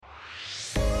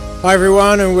Hi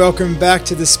everyone, and welcome back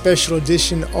to the special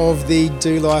edition of the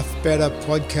Do Life Better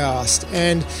podcast.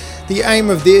 And the aim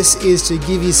of this is to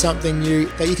give you something new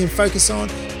that you can focus on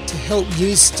to help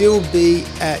you still be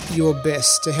at your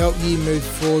best, to help you move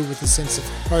forward with a sense of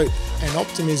hope and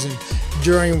optimism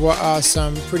during what are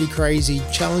some pretty crazy,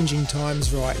 challenging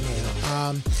times right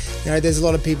now. There's a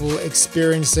lot of people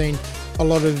experiencing a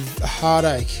lot of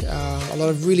heartache, a lot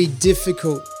of really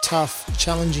difficult, tough,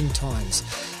 challenging times.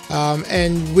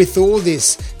 And with all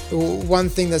this, one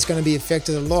thing that's going to be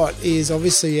affected a lot is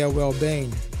obviously our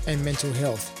well-being and mental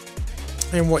health.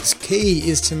 And what's key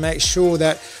is to make sure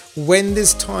that when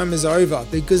this time is over,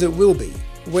 because it will be,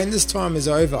 when this time is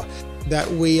over, that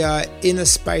we are in a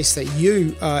space, that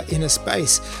you are in a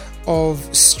space of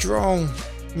strong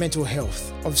mental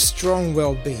health, of strong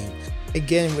well-being,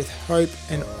 again with hope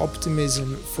and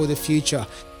optimism for the future.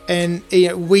 And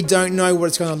we don't know what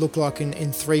it's going to look like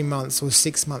in 3 months or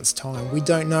 6 months' time. We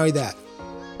don't know that.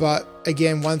 But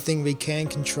again, one thing we can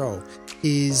control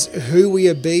is who we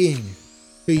are being,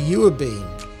 who you are being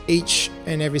each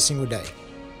and every single day.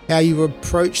 How you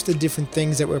approach the different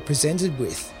things that we're presented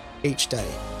with each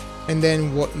day. And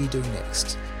then what you do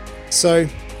next. So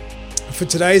for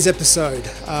today's episode,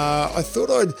 I thought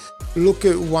I'd look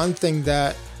at one thing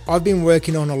that I've been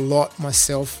working on a lot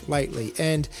myself lately.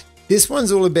 And this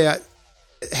one's all about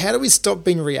how do we stop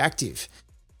being reactive?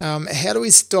 How do we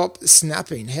stop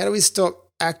snapping? How do we stop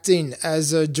acting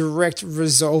as a direct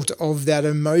result of that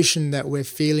emotion that we're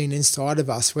feeling inside of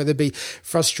us, whether it be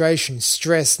frustration,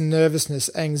 stress, nervousness,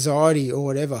 anxiety, or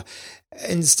whatever?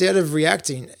 Instead of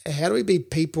reacting, how do we be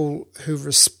people who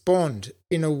respond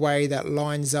in a way that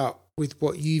lines up with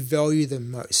what you value the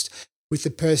most, with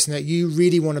the person that you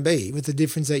really want to be, with the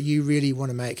difference that you really want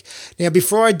to make? Now,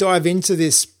 before I dive into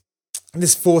this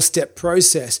 4-step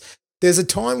process, there's a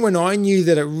time when I knew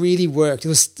that it really worked. It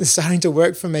was starting to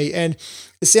work for me. And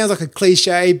it sounds like a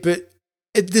cliche, but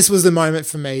this was the moment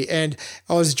for me. And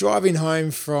I was driving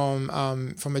home from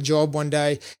a job one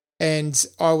day, and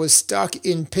I was stuck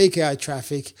in peak hour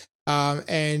traffic.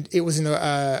 And it was in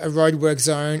a roadwork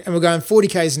zone, and we're going 40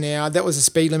 k's an hour. That was the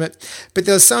speed limit. But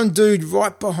there was some dude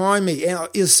right behind me, and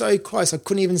he was so close I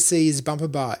couldn't even see his bumper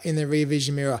bar in the rear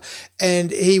vision mirror.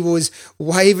 And he was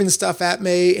waving stuff at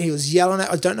me, and he was yelling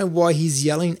I don't know why he's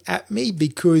yelling at me,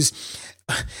 because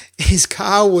his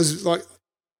car was like,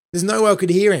 there's no way I could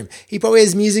hear him. He probably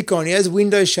has music on. He has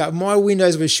windows shut. My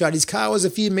windows were shut. His car was a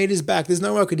few meters back. There's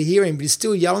no way I could hear him, but he's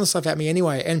still yelling stuff at me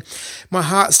anyway. And my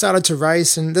heart started to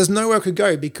race, and there's nowhere I could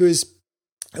go because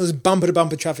it was bumper to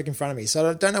bumper traffic in front of me. So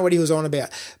I don't know what he was on about.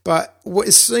 But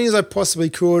as soon as I possibly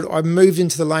could, I moved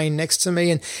into the lane next to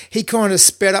me, and he kind of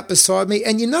sped up beside me.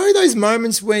 And you know those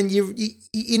moments when you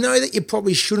know that you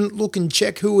probably shouldn't look and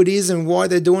check who it is and why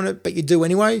they're doing it, but you do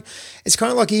anyway? It's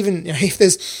kind of like even if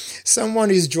there's someone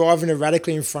who's driving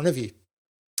erratically in front of you.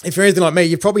 If you're anything like me,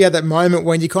 you probably had that moment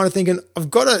when you're kind of thinking,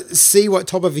 I've got to see what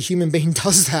type of a human being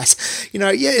does that.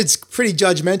 It's pretty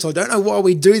judgmental. I don't know why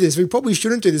we do this. We probably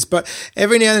shouldn't do this. But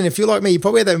every now and then, if you're like me, you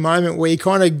probably had that moment where you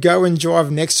kind of go and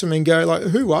drive next to him and go like,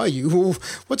 who are you?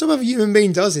 What type of a human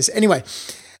being does this? Anyway,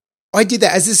 I did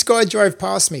that as this guy drove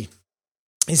past me.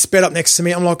 He sped up next to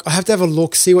me. I'm like, I have to have a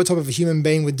look, see what type of a human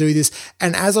being would do this.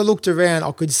 And as I looked around,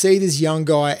 I could see this young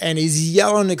guy, and he's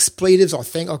yelling expletives. I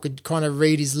think I could kind of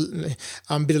read his bit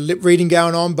of lip reading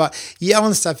going on, but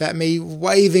yelling stuff at me,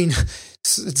 waving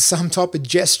some type of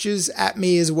gestures at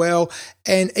me as well.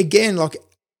 And again, like,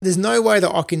 there's no way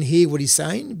that I can hear what he's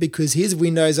saying because his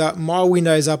window's up, my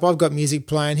window's up, I've got music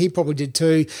playing, he probably did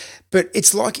too. But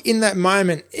it's like in that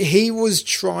moment, he was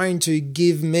trying to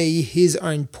give me his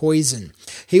own poison.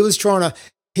 He was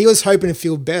hoping to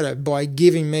feel better by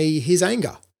giving me his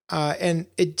anger. And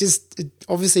it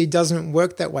obviously doesn't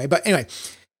work that way. But anyway,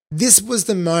 this was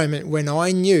the moment when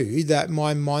I knew that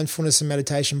my mindfulness and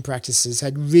meditation practices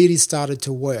had really started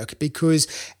to work, because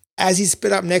as he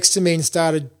sped up next to me and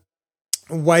started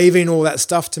waving all that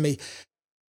stuff to me,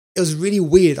 it was really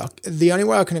weird. The only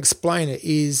way I can explain it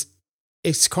is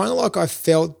it's kind of like I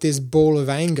felt this ball of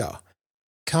anger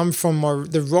come from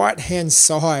the right-hand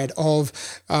side of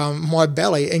my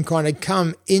belly and kind of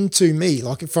come into me,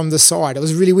 like from the side. It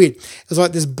was really weird. It was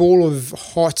like this ball of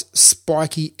hot,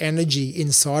 spiky energy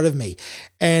inside of me.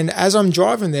 And as I'm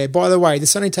driving there, by the way,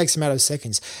 this only takes a matter of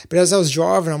seconds, but as I was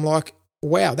driving, I'm like,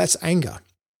 wow, that's anger.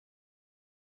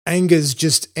 Anger's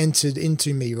just entered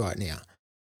into me right now.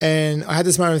 And I had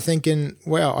this moment of thinking,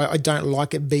 wow, I don't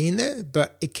like it being there,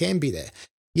 but it can be there.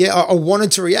 Yeah, I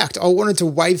wanted to react. I wanted to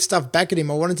wave stuff back at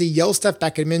him. I wanted to yell stuff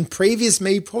back at him. And previous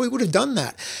me probably would have done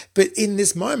that. But in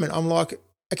this moment, I'm like,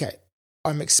 okay,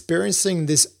 I'm experiencing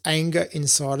this anger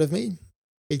inside of me.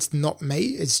 It's not me.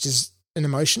 It's just an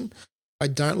emotion. I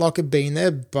don't like it being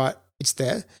there, but it's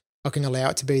there. I can allow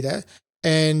it to be there.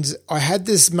 And I had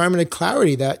this moment of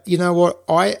clarity that, you know what,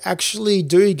 I actually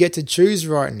do get to choose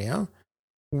right now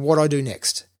what I do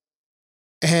next.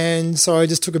 And so I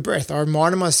just took a breath. I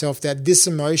reminded myself that this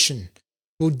emotion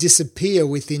will disappear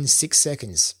within 6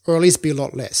 seconds, or at least be a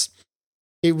lot less.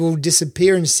 It will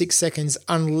disappear in 6 seconds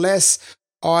unless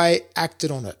I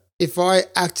acted on it. If I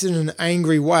acted in an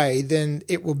angry way, then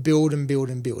it will build and build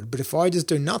and build. But if I just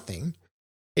do nothing,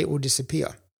 it will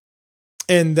disappear.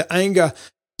 And the anger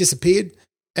disappeared,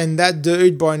 and that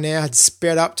dude by now had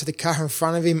sped up to the car in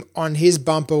front of him on his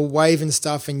bumper, waving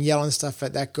stuff and yelling stuff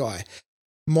at that guy.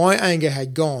 My anger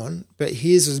had gone, but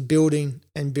his was building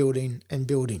and building and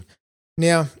building.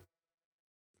 Now,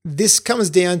 this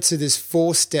comes down to this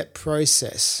 4-step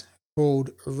process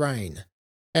called RAIN.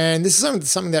 And this is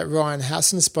something that Ryan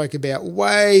Hassan spoke about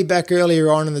way back earlier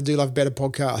on in the Do Life Better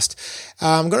podcast.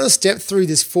 I'm going to step through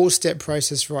this 4-step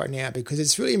process right now because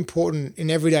it's really important in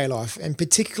everyday life and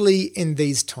particularly in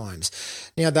these times.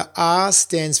 Now, the R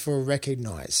stands for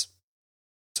recognize.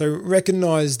 So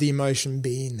recognize the emotion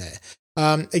being there.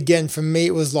 Again, for me,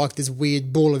 it was like this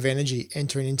weird ball of energy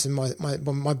entering into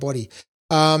my body.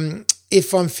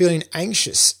 If I'm feeling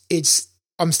anxious,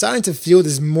 I'm starting to feel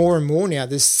this more and more now,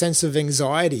 this sense of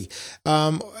anxiety.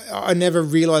 I never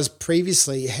realized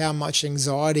previously how much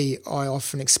anxiety I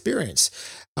often experience.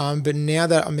 But now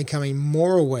that I'm becoming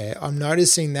more aware, I'm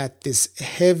noticing that this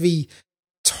heavy,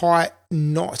 tight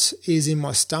knot is in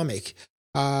my stomach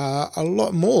a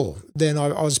lot more than I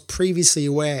was previously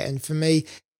aware. And for me,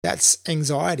 that's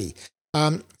anxiety.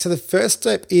 So the first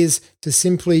step is to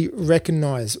simply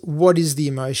recognize what is the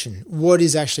emotion, what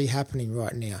is actually happening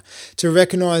right now. To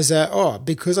recognize that,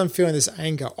 because I'm feeling this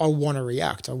anger, I want to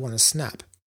react, I want to snap.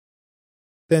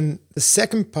 Then the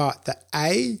second part, the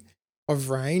A of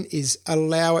RAIN, is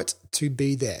allow it to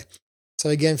be there. So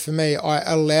again, for me, I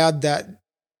allowed that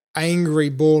angry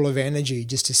ball of energy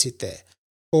just to sit there.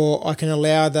 Or I can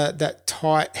allow that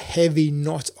tight, heavy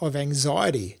knot of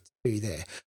anxiety to be there.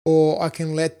 Or I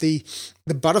can let the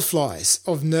butterflies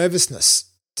of nervousness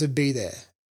to be there.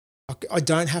 I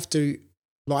don't have to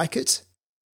like it,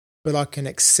 but I can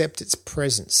accept its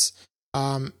presence.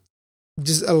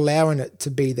 Just allowing it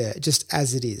to be there, just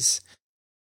as it is.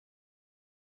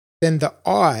 Then the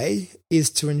I is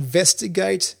to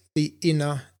investigate the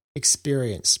inner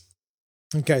experience.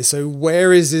 Okay, so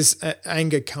where is this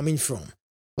anger coming from?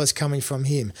 Well, it's coming from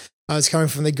him. It's coming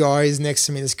from the guy who's next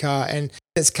to me in this car. And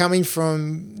it's coming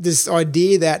from this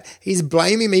idea that he's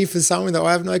blaming me for something that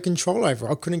I have no control over.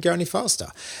 I couldn't go any faster.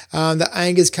 The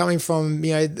anger is coming from,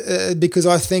 because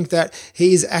I think that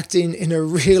he's acting in a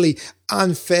really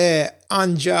unfair,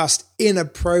 unjust,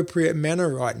 inappropriate manner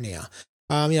right now.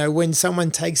 When someone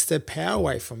takes their power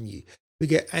away from you, we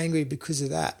get angry because of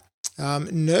that.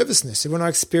 Nervousness. When I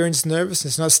experience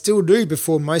nervousness, and I still do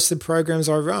before most of the programs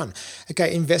I run,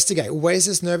 okay, investigate. Where's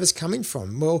this nervous coming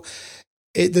from? Well,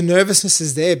 the nervousness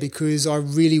is there because I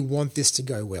really want this to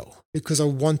go well, because I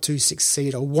want to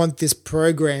succeed. I want this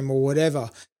program or whatever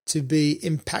to be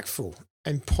impactful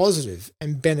and positive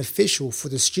and beneficial for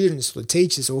the students, for the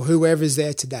teachers, or whoever is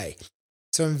there today.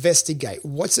 So investigate.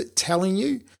 What's it telling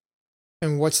you?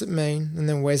 And what's it mean? And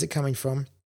then where's it coming from?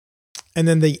 And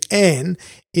then the N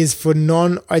is for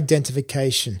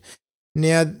non-identification.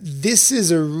 Now, this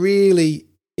is a really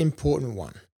important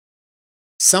one.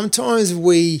 Sometimes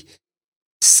we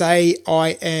say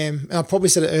I am, and I probably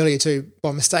said it earlier too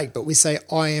by mistake, but we say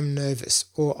I am nervous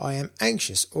or I am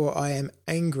anxious or I am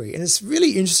angry. And it's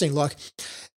really interesting. Like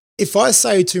if I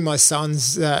say to my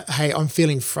sons, hey, I'm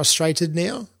feeling frustrated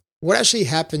now, what actually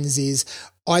happens is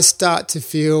I start to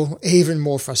feel even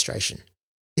more frustration.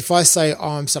 If I say,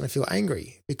 I'm starting to feel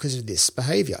angry because of this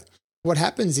behavior, what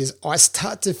happens is I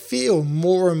start to feel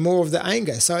more and more of the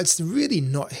anger. So it's really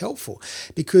not helpful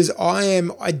because I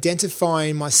am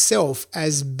identifying myself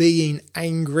as being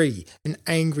angry, an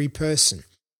angry person.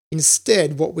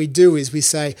 Instead, what we do is we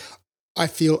say, I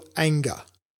feel anger,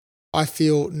 I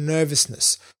feel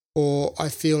nervousness, or I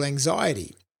feel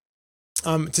anxiety.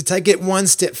 To take it one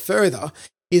step further,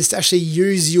 is to actually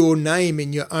use your name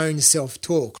in your own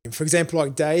self-talk. For example,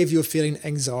 like Dave, you're feeling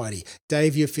anxiety.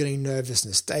 Dave, you're feeling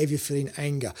nervousness. Dave, you're feeling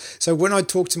anger. So when I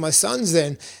talk to my sons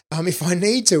then, if I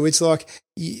need to, it's like,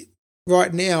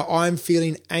 right now I'm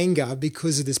feeling anger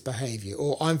because of this behavior,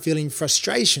 or I'm feeling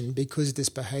frustration because of this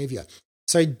behavior.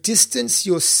 So distance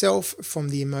yourself from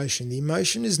the emotion. The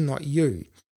emotion is not you.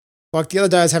 Like the other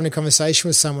day, I was having a conversation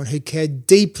with someone who cared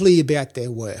deeply about their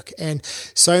work, and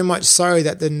so much so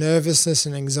that the nervousness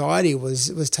and anxiety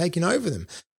was taking over them.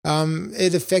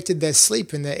 It affected their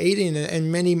sleep and their eating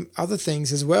and many other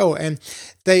things as well. And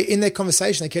in their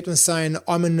conversation, they kept on saying,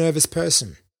 I'm a nervous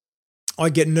person. I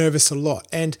get nervous a lot.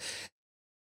 And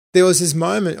there was this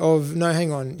moment of, no,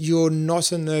 hang on, you're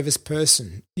not a nervous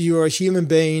person. You are a human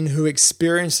being who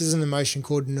experiences an emotion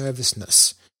called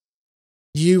nervousness.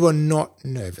 You are not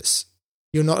nervous.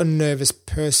 You're not a nervous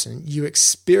person. You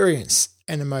experience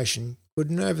an emotion called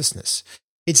nervousness.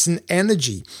 It's an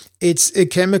energy. It's a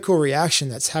chemical reaction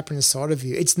that's happening inside of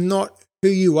you. It's not who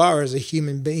you are as a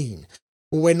human being.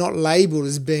 We're not labeled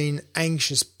as being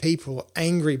anxious people,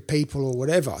 angry people, or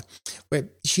whatever. We're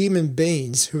human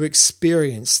beings who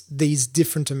experience these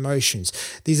different emotions.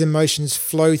 These emotions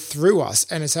flow through us,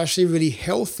 and it's actually really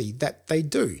healthy that they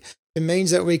do. It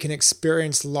means that we can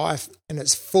experience life in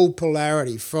its full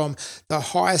polarity, from the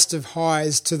highest of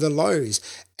highs to the lows,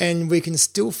 and we can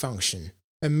still function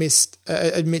amidst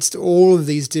all of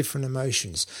these different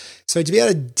emotions. So to be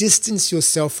able to distance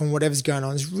yourself from whatever's going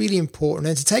on is really important.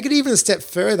 And to take it even a step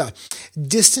further,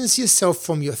 distance yourself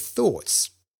from your thoughts,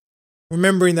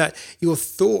 remembering that your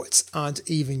thoughts aren't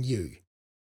even you.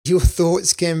 Your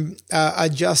thoughts are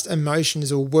just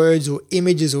emotions or words or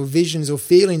images or visions or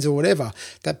feelings or whatever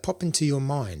that pop into your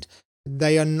mind.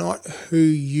 They are not who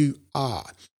you are.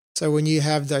 So when you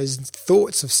have those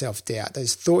thoughts of self-doubt,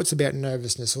 those thoughts about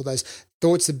nervousness, or those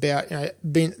thoughts about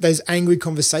those angry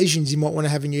conversations you might want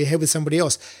to have in your head with somebody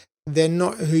else, they're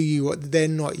not who you are. They're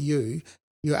not you.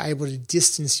 You're able to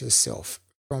distance yourself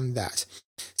from that.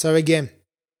 So again,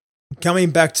 coming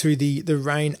back to the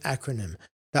RAIN acronym,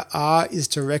 the R is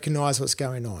to recognize what's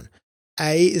going on.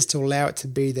 A is to allow it to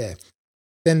be there.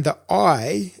 Then the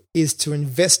I is to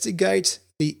investigate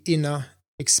the inner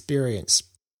experience.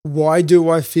 Why do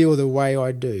I feel the way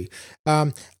I do?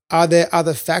 Are there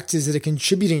other factors that are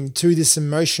contributing to this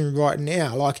emotion right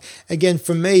now? Like, again,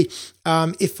 for me,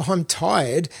 if I'm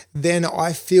tired, then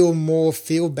I feel more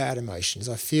feel-bad emotions.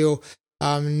 I feel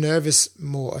nervous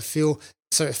more. I feel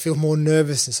more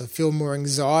nervousness. I feel more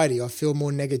anxiety. I feel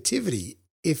more negativity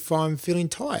if I'm feeling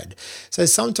tired. So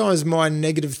sometimes my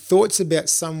negative thoughts about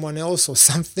someone else or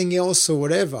something else or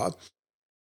whatever,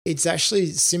 it's actually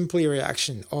simply a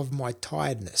reaction of my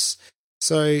tiredness.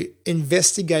 So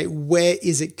investigate, where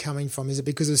is it coming from? Is it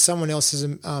because of someone else's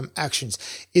actions?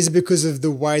 Is it because of the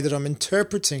way that I'm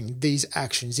interpreting these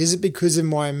actions? Is it because of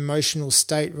my emotional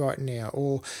state right now,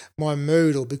 or my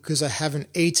mood, or because I haven't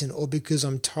eaten, or because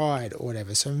I'm tired, or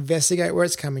whatever? So investigate where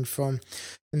it's coming from.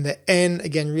 And the N,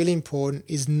 again, really important,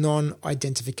 is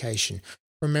non-identification.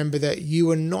 Remember that you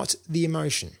are not the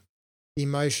emotion. The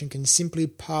emotion can simply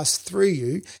pass through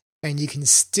you, and you can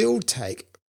still take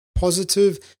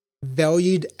positive,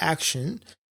 valued action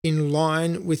in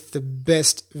line with the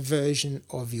best version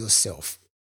of yourself.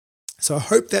 So I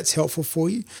hope that's helpful for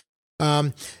you.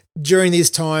 During these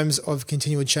times of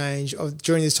continual change,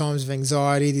 during these times of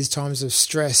anxiety, these times of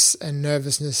stress and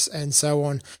nervousness and so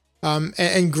on,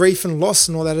 and grief and loss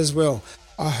and all that as well,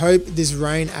 I hope this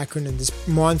RAIN acronym, this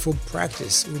mindful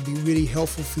practice, will be really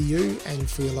helpful for you and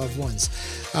for your loved ones.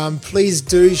 Please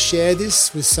do share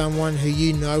this with someone who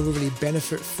you know will really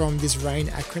benefit from this RAIN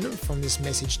acronym, from this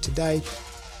message today.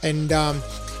 And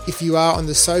if you are on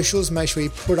the socials, make sure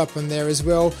you put up on there as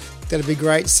well. That'd be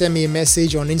great. Send me a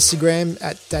message on Instagram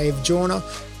at Dave Joyner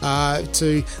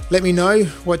to let me know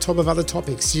what type of other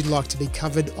topics you'd like to be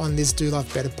covered on this Do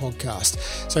Life Better podcast.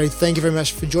 So thank you very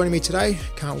much for joining me today.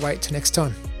 Can't wait till next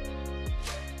time.